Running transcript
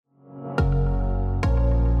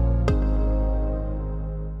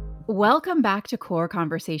Welcome back to Core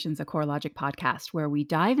Conversations, a CoreLogic podcast, where we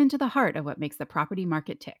dive into the heart of what makes the property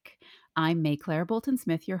market tick. I'm May Claire Bolton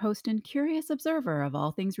Smith, your host and curious observer of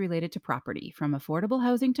all things related to property, from affordable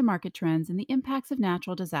housing to market trends and the impacts of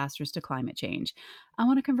natural disasters to climate change. I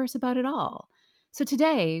want to converse about it all. So,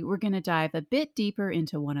 today we're going to dive a bit deeper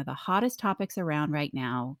into one of the hottest topics around right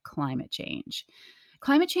now, climate change.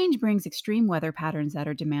 Climate change brings extreme weather patterns that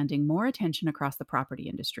are demanding more attention across the property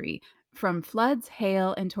industry. From floods,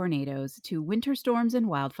 hail, and tornadoes to winter storms and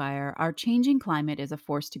wildfire, our changing climate is a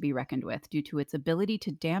force to be reckoned with due to its ability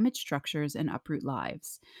to damage structures and uproot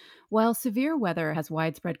lives. While severe weather has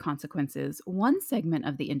widespread consequences, one segment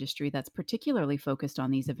of the industry that's particularly focused on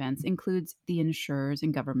these events includes the insurers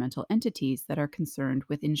and governmental entities that are concerned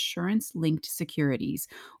with insurance linked securities,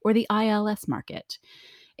 or the ILS market.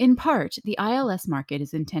 In part, the ILS market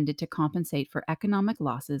is intended to compensate for economic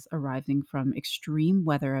losses arising from extreme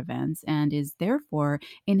weather events and is therefore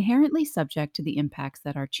inherently subject to the impacts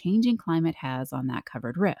that our changing climate has on that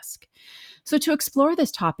covered risk. So, to explore this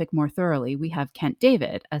topic more thoroughly, we have Kent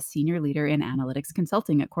David, a senior leader in analytics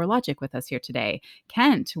consulting at CoreLogic, with us here today.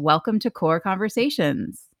 Kent, welcome to Core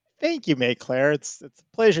Conversations. Thank you, May Claire. It's a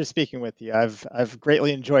pleasure speaking with you. I've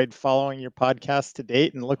greatly enjoyed following your podcast to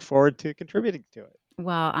date and look forward to contributing to it.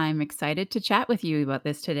 Well, I'm excited to chat with you about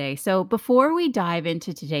this today. So, before we dive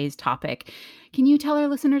into today's topic, can you tell our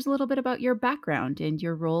listeners a little bit about your background and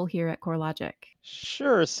your role here at CoreLogic?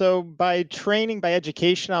 Sure. So by training, by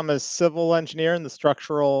education, I'm a civil engineer in the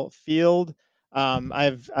structural field.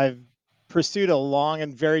 I've pursued a long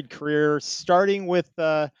and varied career, starting with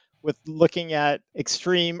looking at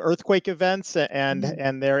extreme earthquake events Mhm.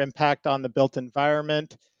 and their impact on the built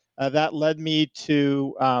environment. That led me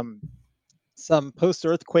to some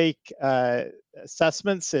post-earthquake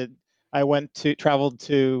assessments. I traveled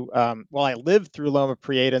to, I lived through Loma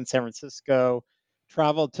Prieta in San Francisco,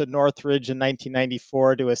 traveled to Northridge in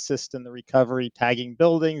 1994 to assist in the recovery, tagging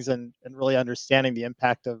buildings, and really understanding the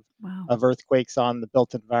impact Wow. of earthquakes on the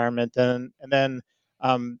built environment. And then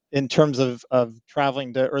in terms of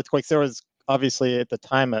traveling to earthquakes, there was obviously at the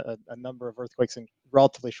time a number of earthquakes in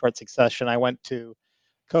relatively short succession. I went to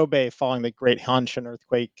Kobe following the Great Hanshin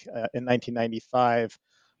earthquake in 1995.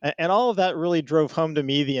 And all of that really drove home to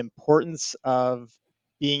me the importance of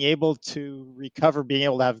being able to recover, being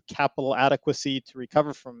able to have capital adequacy to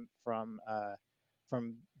recover from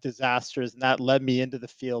disasters, and that led me into the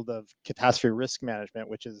field of catastrophe risk management,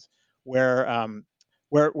 which is where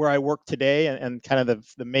where I work today, and kind of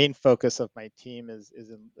the main focus of my team is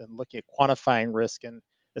in looking at quantifying risk and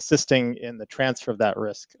assisting in the transfer of that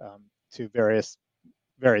risk to various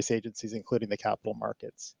agencies, including the capital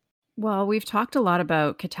markets. Well, we've talked a lot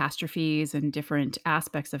about catastrophes and different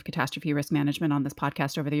aspects of catastrophe risk management on this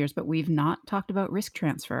podcast over the years, but we've not talked about risk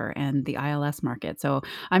transfer and the ILS market. So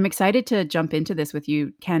I'm excited to jump into this with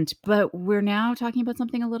you, Kent, but we're now talking about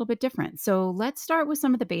something a little bit different. So let's start with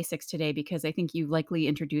some of the basics today, because I think you've likely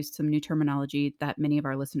introduced some new terminology that many of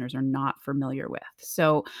our listeners are not familiar with.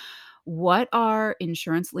 So, what are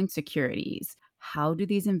insurance linked securities? How do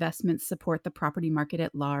these investments support the property market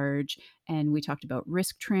at large? And we talked about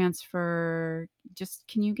risk transfer. Just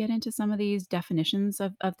can you get into some of these definitions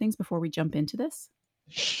of things before we jump into this?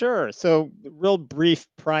 Sure. So, real brief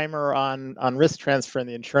primer on risk transfer in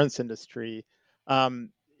the insurance industry. Um,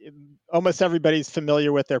 Almost everybody's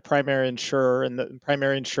familiar with their primary insurer, and the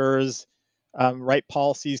primary insurers write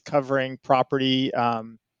policies covering property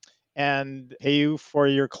and pay you for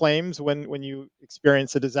your claims when you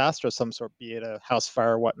experience a disaster of some sort, be it a house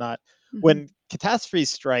fire or whatnot. Mhm. When catastrophes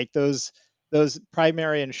strike, those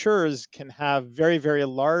primary insurers can have very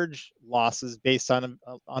large losses based on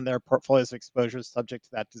their portfolios of exposures subject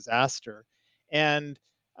to that disaster, and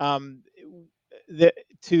um, the,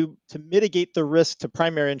 to mitigate the risk to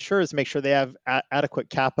primary insurers, make sure they have adequate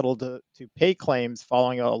capital to pay claims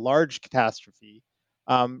following a large catastrophe.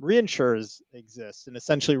 Reinsurers exist, and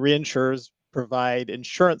essentially reinsurers provide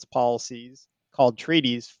insurance policies called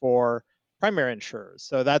treaties for primary insurers.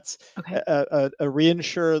 So that's Okay. a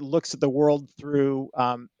reinsurer looks at the world through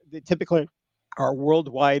they typically are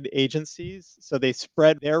worldwide agencies, so they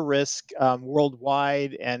spread their risk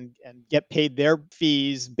worldwide and get paid their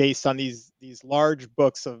fees based on these large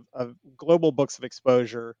books of global books of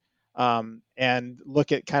exposure, and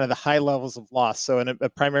look at kind of the high levels of loss. So, a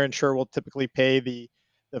primary insurer will typically pay the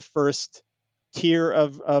first tier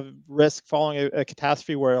of risk following a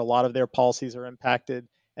catastrophe where a lot of their policies are impacted,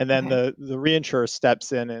 and then Okay. the reinsurer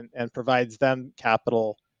steps in and provides them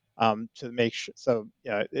capital to make sure. So,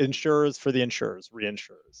 yeah, insurers for the insurers,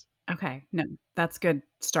 reinsurers. Okay, no, that's good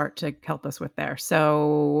start to help us with there.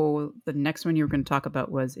 So the next one you were going to talk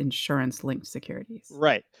about was insurance-linked securities.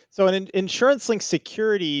 Right. So insurance-linked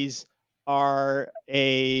securities are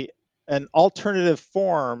a an alternative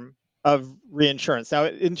form of reinsurance. Now,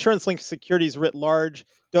 insurance-linked securities writ large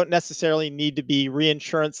don't necessarily need to be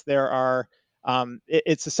reinsurance.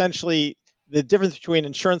 It's essentially the difference between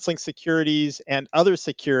insurance-linked securities and other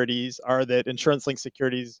securities are that insurance-linked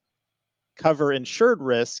securities cover insured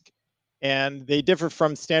risk, and they differ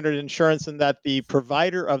from standard insurance in that the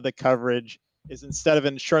provider of the coverage is, instead of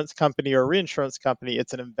an insurance company or a reinsurance company,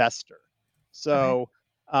 it's an investor. Okay. So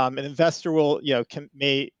an investor will,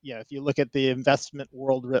 if you look at the investment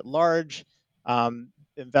world writ large,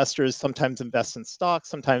 investors sometimes invest in stocks,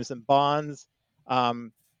 sometimes in bonds.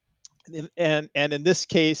 Um, and in this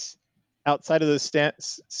case, outside of the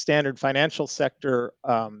standard financial sector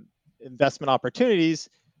investment opportunities,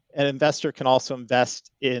 an investor can also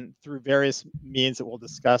invest in through various means that we'll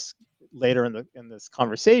discuss later in this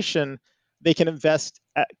conversation. They can invest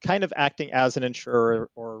kind of acting as an insurer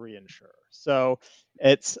or a reinsurer. So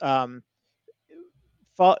it's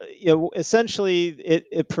essentially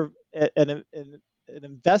an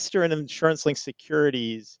investor in insurance-linked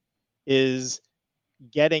securities is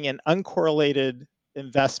getting an uncorrelated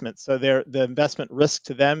investment. So the investment risk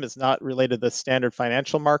to them is not related to the standard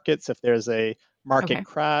financial markets. If there's a market Okay.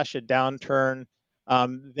 crash, a downturn,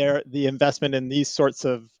 the investment in these sorts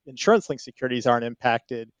of insurance-linked securities aren't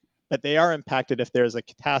impacted, but they are impacted if there's a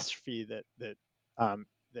catastrophe that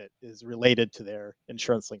is related to their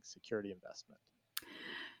insurance-linked security investment.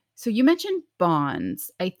 So you mentioned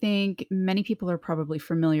bonds. I think many people are probably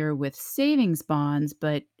familiar with savings bonds,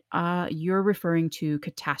 but you're referring to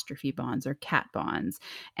catastrophe bonds or cat bonds.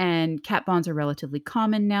 And cat bonds are relatively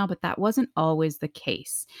common now, but that wasn't always the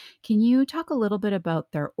case. Can you talk a little bit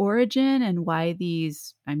about their origin and why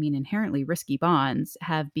these, I mean, inherently risky bonds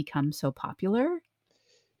have become so popular?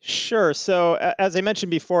 Sure. So as I mentioned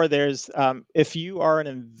before, there's if you are an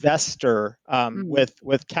investor Mm,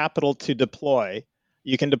 with capital to deploy,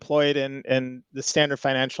 you can deploy it in the standard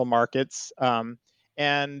financial markets,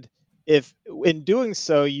 and if in doing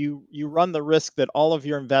so, you run the risk that all of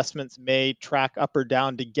your investments may track up or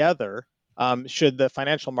down together should the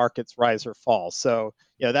financial markets rise or fall. So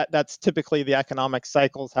that's typically the economic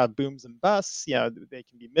cycles have booms and busts. They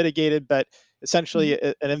can be mitigated, but essentially,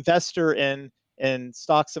 mhm. an investor in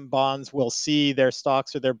stocks and bonds will see their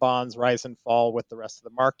stocks or their bonds rise and fall with the rest of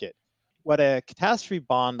the market. What a catastrophe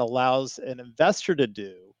bond allows an investor to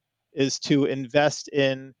do is to invest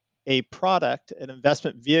in a product, an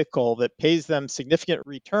investment vehicle that pays them significant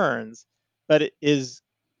returns, but it is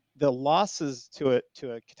the losses to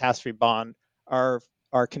a catastrophe bond are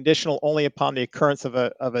are conditional only upon the occurrence of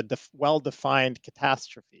a well-defined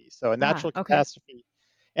catastrophe. So a Ah, natural okay. catastrophe,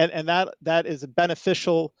 and that is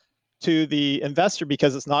beneficial to the investor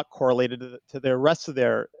because it's not correlated to their rest of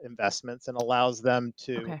their investments and allows them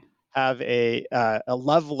to Okay. have a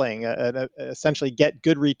leveling, essentially get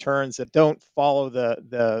good returns that don't follow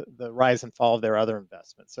the rise and fall of their other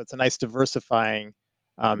investments. So it's a nice diversifying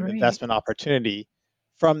Right. investment opportunity.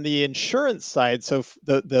 From the insurance side, so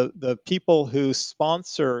the people who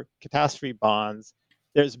sponsor catastrophe bonds,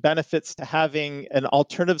 there's benefits to having an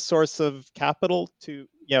alternative source of capital to,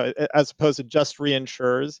 as opposed to just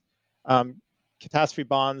reinsurers. Um, Catastrophe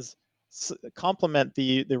bonds complement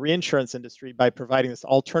the reinsurance industry by providing this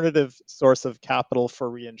alternative source of capital for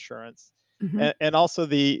reinsurance, Mhm. and also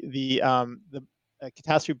the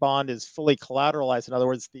catastrophe bond is fully collateralized. In other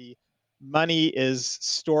words, the money is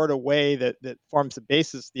stored away that forms the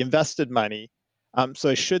basis, the invested money.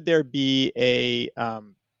 So should there be a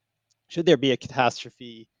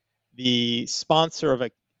catastrophe, the sponsor of a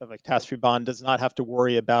catastrophe bond does not have to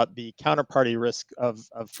worry about the counterparty risk of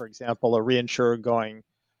for example, a reinsurer going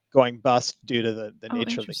bust due to the Oh,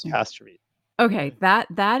 nature of the interesting. catastrophe. Okay,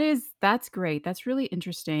 that's great. That's really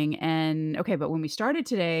interesting. And okay, but when we started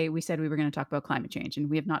today, we said we were going to talk about climate change, and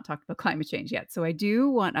we have not talked about climate change yet. So I do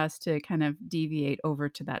want us to kind of deviate over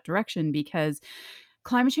to that direction because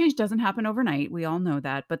climate change doesn't happen overnight. We all know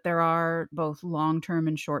that, but there are both long-term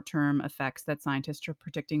and short-term effects that scientists are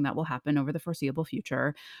predicting that will happen over the foreseeable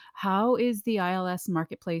future. How is the ILS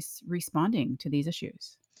marketplace responding to these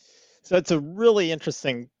issues? So it's a really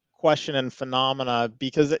interesting question and phenomena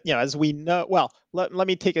because as we know, well, let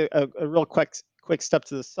me take a real quick step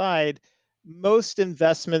to the side. Most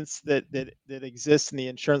investments that exist in the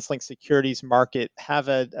insurance linked securities market have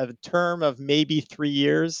a term of maybe 3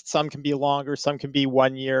 years. Some can be longer, some can be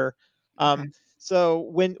 1 year. Okay.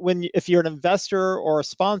 So if you're an investor or a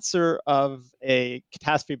sponsor of a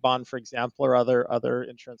catastrophe bond, for example, or other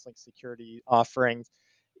insurance linked security offerings,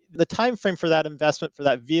 the time frame for that investment for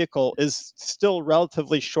that vehicle is still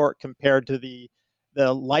relatively short compared to the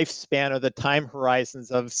lifespan or the time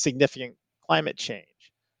horizons of significant climate change.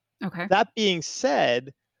 Okay. That being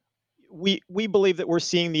said, we believe that we're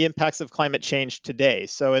seeing the impacts of climate change today.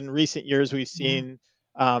 So in recent years, we've Yeah. seen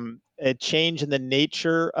a change in the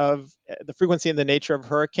nature of the frequency and the nature of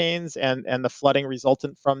hurricanes and the flooding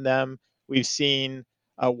resultant from them. We've seen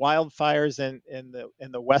wildfires in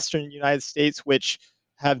the western United States, which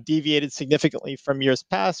have deviated significantly from years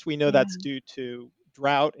past. We know Yeah. that's due to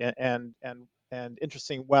drought and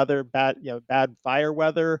interesting weather, bad fire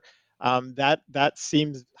weather. That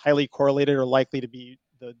seems highly correlated or likely to be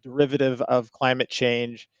the derivative of climate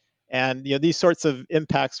change. And these sorts of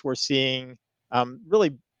impacts we're seeing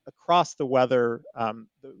really across the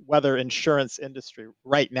weather insurance industry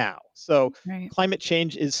right now. So Right. climate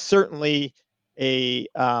change is certainly a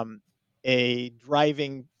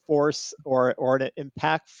driving force or an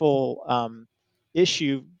impactful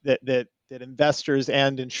issue that investors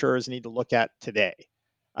and insurers need to look at today.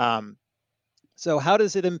 Um, so how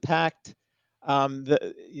does it impact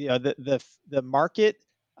the market?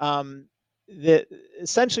 Um, the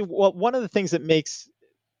Essentially, well, one of the things that makes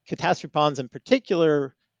catastrophe bonds in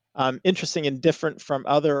particular interesting and different from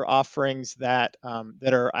other offerings that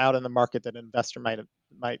are out in the market that an investor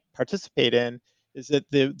might participate in is that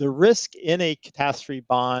the risk in a catastrophe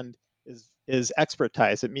bond is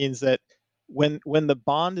expertise. It means that when the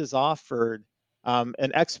bond is offered,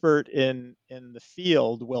 an expert in the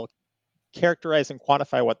field will characterize and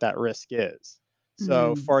quantify what that risk is.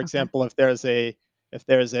 So, for Okay. example, if there's a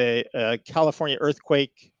California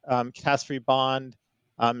earthquake catastrophe bond,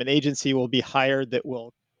 an agency will be hired that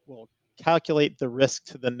will calculate the risk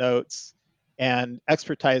to the notes and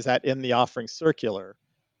expertise that in the offering circular.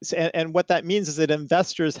 And what that means is that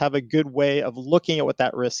investors have a good way of looking at what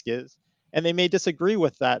that risk is, and they may disagree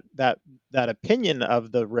with that opinion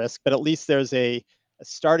of the risk, but at least there's a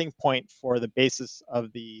starting point for the basis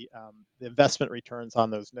of the investment returns on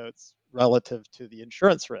those notes relative to the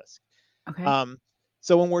insurance risk. Okay. Um,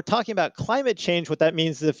 so when we're talking about climate change, what that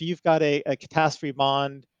means is if you've got a catastrophe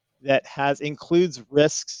bond that includes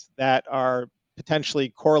risks that are potentially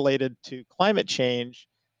correlated to climate change,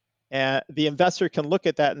 and the investor can look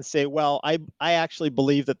at that and say, well, I actually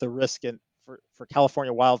believe that the risk for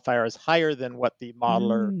California wildfire is higher than what the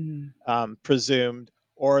modeler Mm. presumed,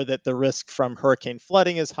 or that the risk from hurricane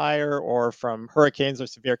flooding is higher, or from hurricanes or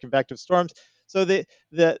severe convective storms. So the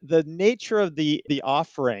nature of the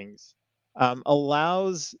offerings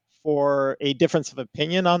allows for a difference of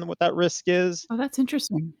opinion on what that risk is. Oh, that's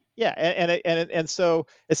interesting. Yeah, and so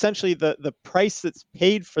essentially the price that's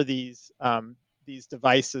paid for these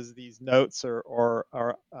devices, these notes or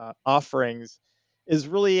offerings, is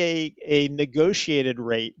really a negotiated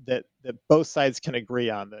rate that both sides can agree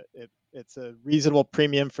on. That it's a reasonable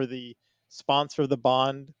premium for the sponsor of the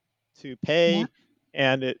bond to Yeah. pay,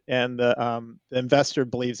 and the investor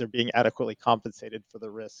believes they're being adequately compensated for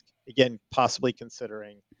the risk. Again, possibly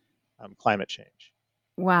considering climate change.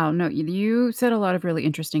 Wow, no, you said a lot of really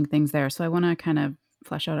interesting things there, so I wanna kind of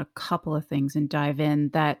flesh out a couple of things and dive in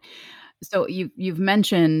that so you've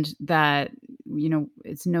mentioned that,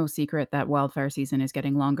 it's no secret that wildfire season is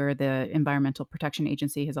getting longer. The Environmental Protection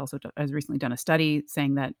Agency has recently done a study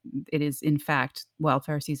saying that it is in fact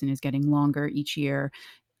wildfire season is getting longer each year.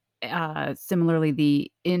 Similarly,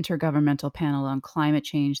 the Intergovernmental Panel on Climate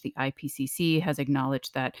Change, the IPCC, has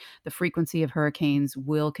acknowledged that the frequency of hurricanes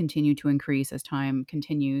will continue to increase as time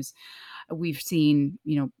continues. We've seen,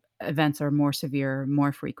 events are more severe,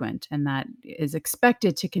 more frequent, and that is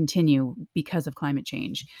expected to continue because of climate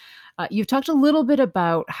change. You've talked a little bit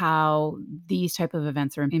about how these type of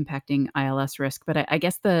events are impacting ILS risk, but I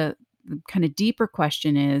guess the kind of deeper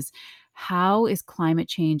question is how is climate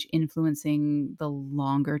change influencing the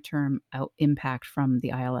longer term impact from the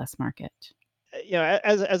ILS market?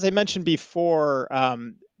 As I mentioned before,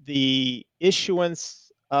 the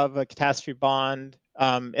issuance of a catastrophe bond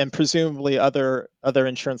and presumably other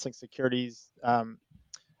insurance-linked securities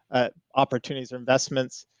opportunities or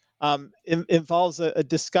investments involves a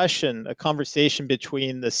discussion, a conversation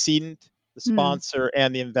between the cedent, the Mm, sponsor,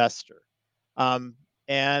 and the investor. Um,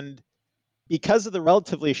 and because of the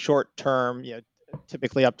relatively short term,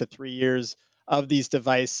 typically up to 3 years of these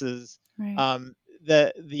devices, right. um,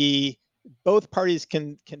 the both parties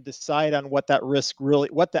can decide on what that risk really,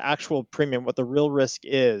 what the actual premium, what the real risk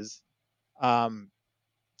is, um,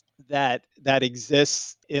 that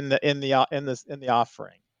exists in the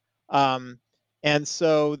offering. Um, and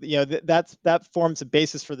so that forms a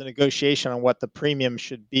basis for the negotiation on what the premium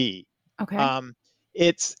should be. Okay. Um,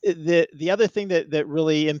 it's the other thing that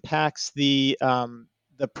really impacts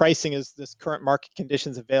the pricing is this current market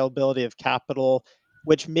conditions, availability of capital,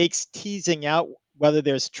 which makes teasing out whether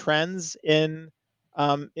there's trends in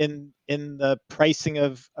the pricing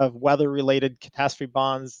of weather-related catastrophe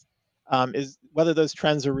bonds, is whether those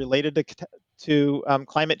trends are related to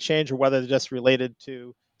climate change or whether they're just related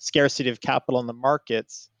to scarcity of capital in the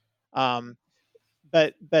markets. Um,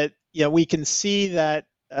 but we can see that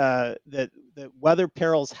weather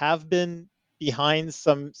perils have been behind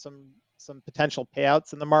some potential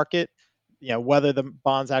payouts in the market. Whether the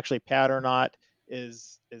bonds actually pay out or not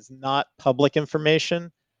is not public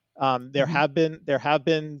information. Mhm. There have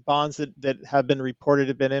been bonds that have been reported to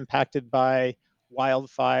have been impacted by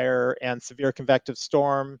wildfire and severe convective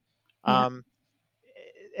storm. Yeah. Um,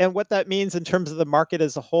 and what that means in terms of the market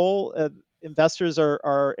as a whole, investors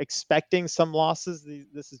are expecting some losses.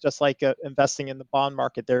 This is just like investing in the bond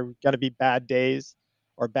market. There are going to be bad days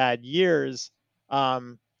or bad years.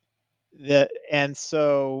 Um, and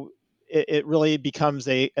so it really becomes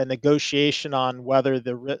a negotiation on whether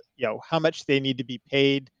how much they need to be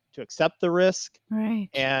paid to accept the risk, Right.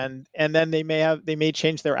 and then they may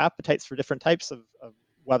change their appetites for different types of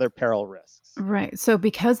weather peril risks. Right. So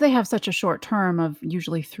because they have such a short term of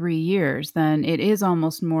usually 3 years, then it is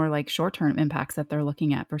almost more like short-term impacts that they're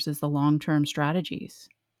looking at versus the long-term strategies.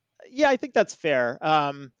 Yeah, I think that's fair.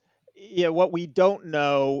 Yeah, what we don't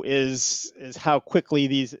know is how quickly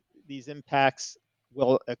these impacts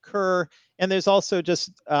will occur, and there's also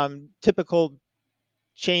just typical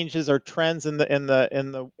changes or trends in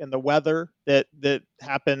the weather that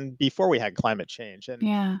happened before we had climate change,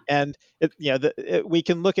 Yeah. and we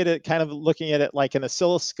can look at it kind of looking at it like an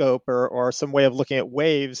oscilloscope or some way of looking at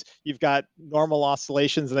waves. You've got normal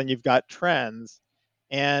oscillations and then you've got trends,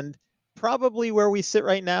 and probably where we sit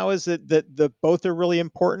right now is that the both are really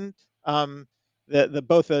important. The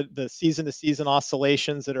both the season to season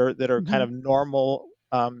oscillations that are kind Mhm.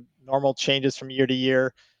 of normal changes from year to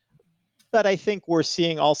year, but I think we're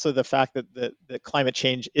seeing also the fact that climate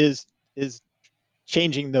change is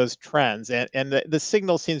changing those trends, and the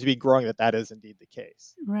signal seems to be growing that is indeed the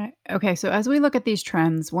case. Right. Okay. So as we look at these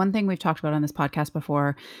trends, one thing we've talked about on this podcast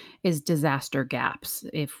before is disaster gaps.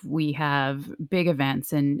 If we have big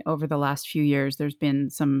events, and over the last few years, there's been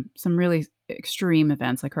some really extreme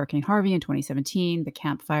events like Hurricane Harvey in 2017, the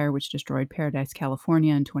Camp Fire, which destroyed Paradise,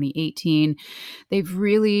 California in 2018. They've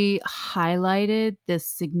really highlighted this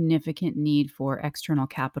significant need for external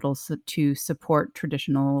capital to support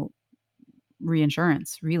traditional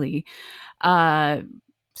reinsurance, really. Uh,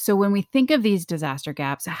 so when we think of these disaster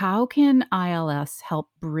gaps, how can ILS help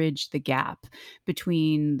bridge the gap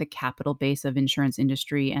between the capital base of insurance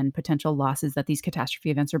industry and potential losses that these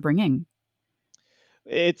catastrophe events are bringing?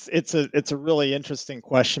 It's a really interesting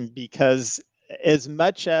question because as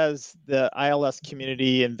much as the ILS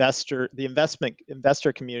community the investment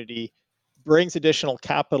investor community brings additional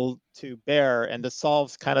capital to bear and to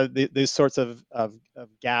solve kind of these sorts of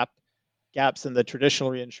gaps in the traditional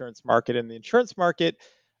reinsurance market and the insurance market,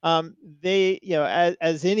 they,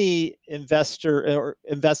 as any investor or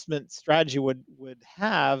investment strategy would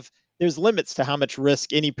have, there's limits to how much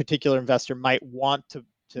risk any particular investor might want to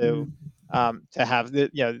Mm, to have.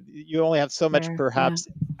 You only have so much fair. Yeah. perhaps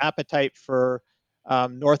appetite for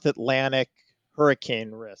North Atlantic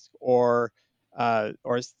hurricane risk or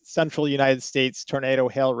central United States tornado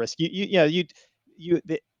hail risk.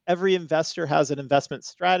 Every investor has an investment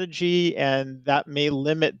strategy, and that may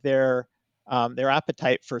limit their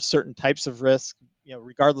appetite for certain types of risk,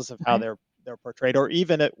 regardless of how Okay. they're portrayed, or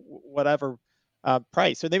even at whatever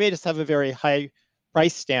price. So they may just have a very high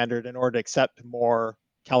price standard in order to accept more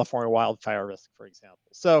California wildfire risk, for example.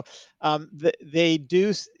 So they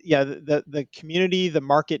do, yeah. The community, the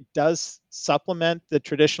market does supplement the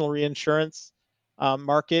traditional reinsurance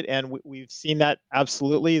market, and we've seen that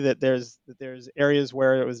absolutely. That there's areas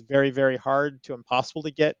where it was very hard to impossible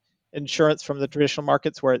to get insurance from the traditional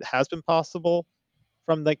markets, where it has been possible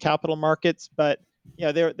from the capital markets. But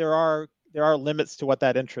there are limits to what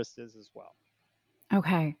that interest is as well.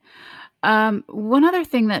 Okay. One other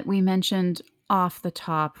thing that we mentioned off the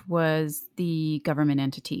top was the government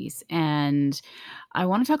entities. And I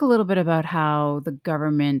want to talk a little bit about how the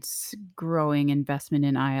government's growing investment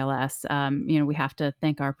in ILS. We have to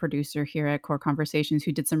thank our producer here at Core Conversations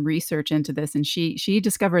who did some research into this, and she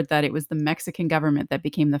discovered that it was the Mexican government that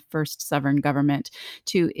became the first sovereign government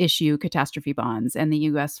to issue catastrophe bonds, and the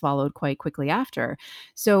U.S. followed quite quickly after.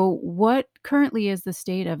 So, what currently is the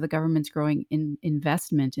state of the government's growing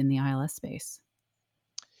investment in the ILS space?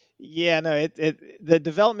 Yeah, no, the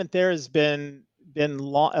development there has been a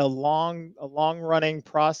long running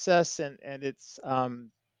process, and it's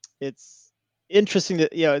interesting to,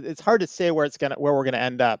 it's hard to say where we're gonna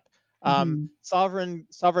end up. Hmm. Sovereign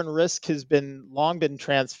risk has been long been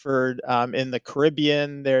transferred in the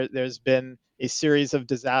Caribbean. There's been a series of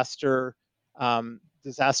disaster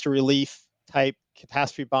relief type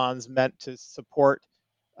catastrophe bonds meant to support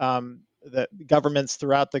the governments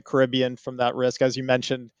throughout the Caribbean from that risk. As you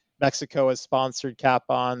mentioned, Mexico has sponsored cat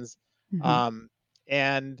bonds, Hmm. um,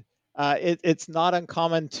 and it's not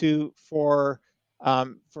uncommon for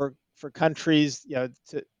countries,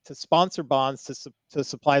 to sponsor bonds to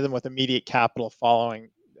supply them with immediate capital following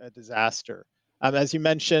a disaster. As you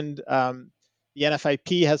mentioned, the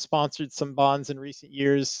NFIP has sponsored some bonds in recent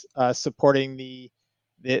years, supporting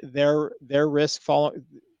their risk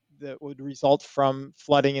that would result from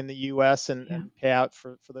flooding in the U.S. Yeah. and pay out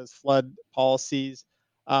for those flood policies.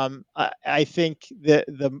 I think that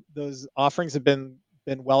those offerings have been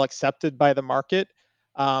well accepted by the market.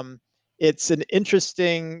 Um, it's an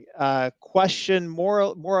interesting question,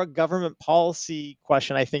 more a government policy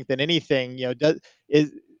question, I think, than anything.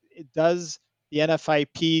 Is, does the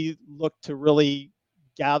NFIP look to really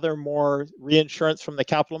gather more reinsurance from the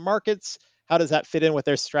capital markets? How does that fit in with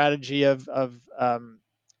their strategy of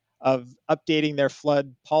updating their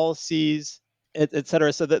flood policies, et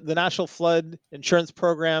cetera? So the National Flood Insurance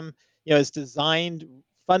Program, is designed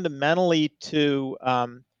fundamentally to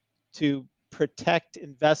protect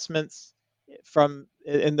investments from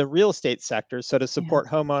in the real estate sector. So to Yeah. support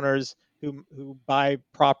homeowners who buy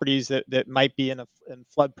properties that might be in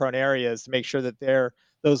flood prone areas, to make sure that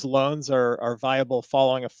those loans are viable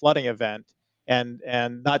following a flooding event, and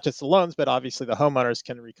not just the loans, but obviously the homeowners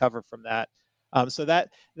can recover from that. So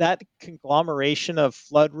that conglomeration of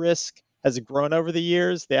flood risk has grown over the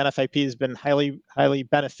years. The NFIP has been highly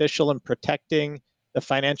beneficial in protecting the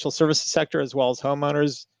financial services sector as well as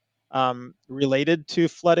homeowners related to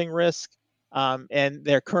flooding risk. And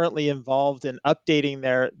they're currently involved in updating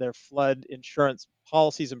their flood insurance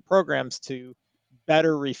policies and programs to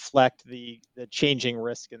better reflect the changing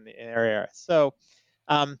risk in the area. So,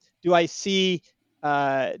 um, do I see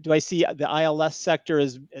the ILS sector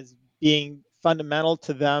as being fundamental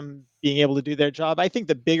to them being able to do their job? I think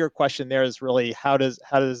the bigger question there is really how does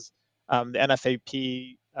the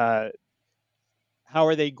NFAP, how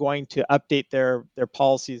are they going to update their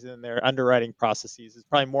policies and their underwriting processes? Is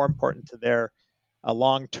probably more important to their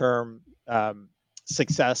long term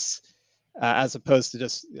success, as opposed to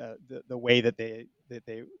just the way that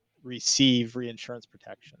they receive reinsurance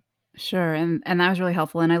protection. Sure, and that was really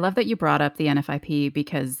helpful, and I love that you brought up the NFIP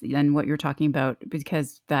because and what you're talking about,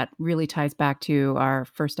 because that really ties back to our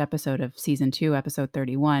first episode of season 2, episode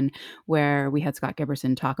 31, where we had Scott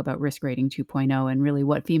Giberson talk about Risk Rating 2.0 and really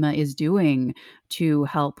what FEMA is doing to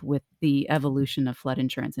help with the evolution of flood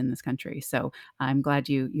insurance in this country. So, I'm glad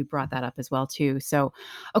you brought that up as well too. So,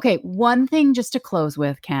 okay, one thing just to close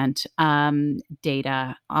with, Kent,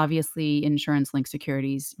 data. Obviously, insurance-linked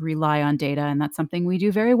securities rely on data, and that's something we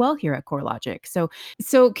do very well here at CoreLogic.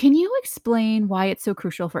 So can you explain why it's so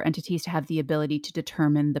crucial for entities to have the ability to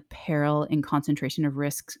determine the peril and concentration of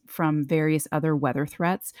risks from various other weather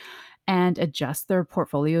threats and adjust their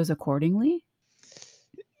portfolios accordingly?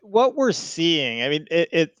 What we're seeing, I mean,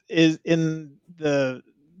 it is in the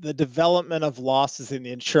development of losses in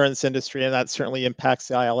the insurance industry, and that certainly impacts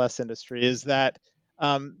the ILS industry, is that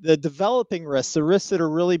the developing risks, the risks that are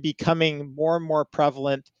really becoming more and more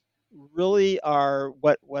prevalent, really are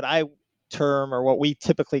what I term, or what we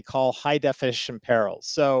typically call, high definition perils.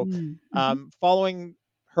 So, Mm, mhm. following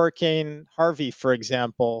Hurricane Harvey, for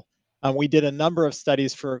example, we did a number of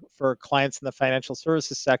studies for clients in the financial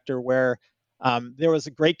services sector where there was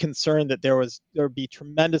a great concern that there would be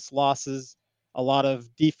tremendous losses, a lot of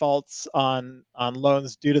defaults on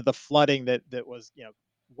loans due to the flooding that was,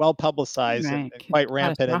 well publicized and, Right, and quite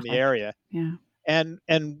rampant in the catastrophic. area. Yeah.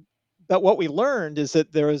 And but what we learned is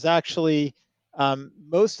that there was actually,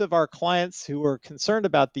 most of our clients who were concerned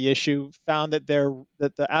about the issue found that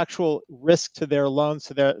the actual risk to their loans,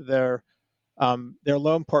 to their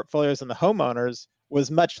loan portfolios and the homeowners, was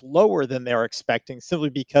much lower than they were expecting, simply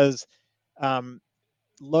because um,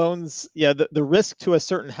 loans, yeah, the risk to a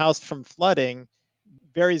certain house from flooding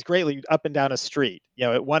varies greatly up and down a street.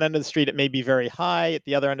 At one end of the street, it may be very high. At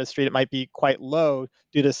the other end of the street, it might be quite low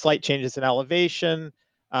due to slight changes in elevation,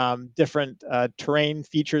 different terrain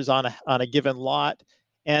features on a given lot.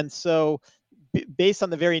 And so, based on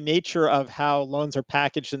the very nature of how loans are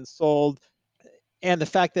packaged and sold, and the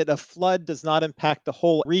fact that a flood does not impact the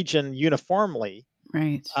whole region uniformly,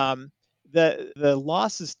 Right. um, the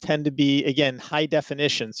losses tend to be, again, high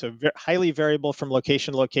definition, so highly variable from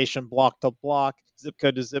location to location, block to block, zip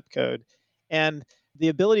code to zip code. And the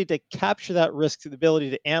ability to capture that risk, the ability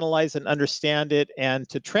to analyze and understand it and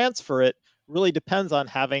to transfer it really depends on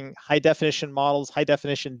having high definition models, high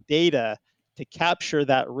definition data to capture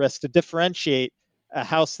that risk, to differentiate a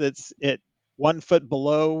house that's at 1 foot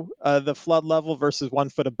below the flood level versus 1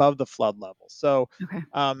 foot above the flood level. So, Okay.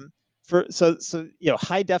 um,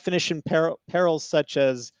 high definition perils such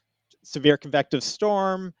as severe convective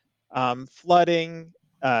storm, flooding,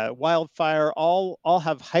 wildfire, all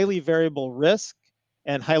have highly variable risk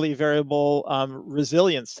and highly variable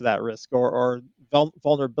resilience to that risk, or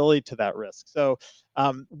vulnerability to that risk. So,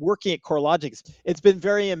 working at CoreLogic, it's been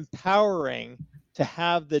very empowering to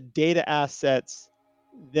have the data assets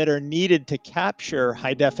that are needed to capture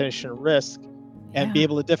high definition risk and be Yeah.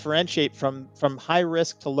 able to differentiate from high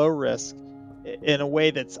risk to low risk in a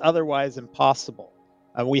way that's otherwise impossible.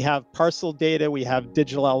 We have parcel data, we have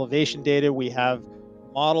digital elevation data, we have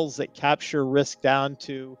models that capture risk down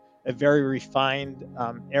to a very refined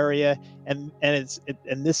area, and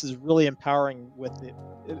this is really empowering.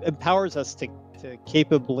 It empowers us to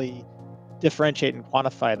capably differentiate and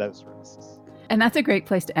quantify those risks. And that's a great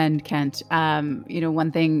place to end, Kent.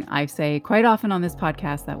 One thing I say quite often on this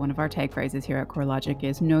podcast, that one of our tag phrases here at CoreLogic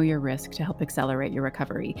is know your risk to help accelerate your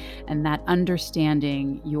recovery. And that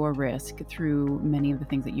understanding your risk through many of the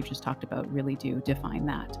things that you've just talked about really do define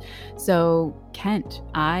that. So, Kent,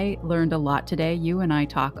 I learned a lot today. You and I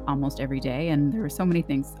talk almost every day, and there were so many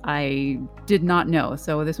things I did not know.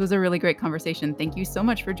 So this was a really great conversation. Thank you so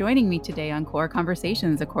much for joining me today on Core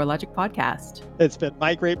Conversations, a CoreLogic podcast. It's been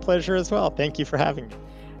my great pleasure as well. Thank you for having me.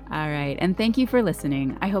 All right, and thank you for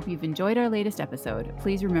listening. I hope you've enjoyed our latest episode.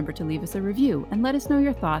 Please remember to leave us a review and let us know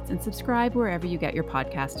your thoughts, and subscribe wherever you get your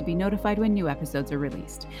podcast to be notified when new episodes are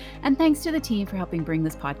released. And thanks to the team for helping bring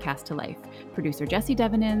this podcast to life. Producer Jesse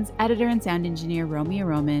Devenins, editor and sound engineer Romeo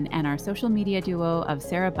Roman, and our social media duo of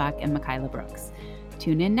Sarah Buck and Michaela Brooks.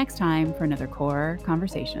 Tune in next time for another Core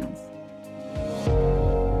Conversations.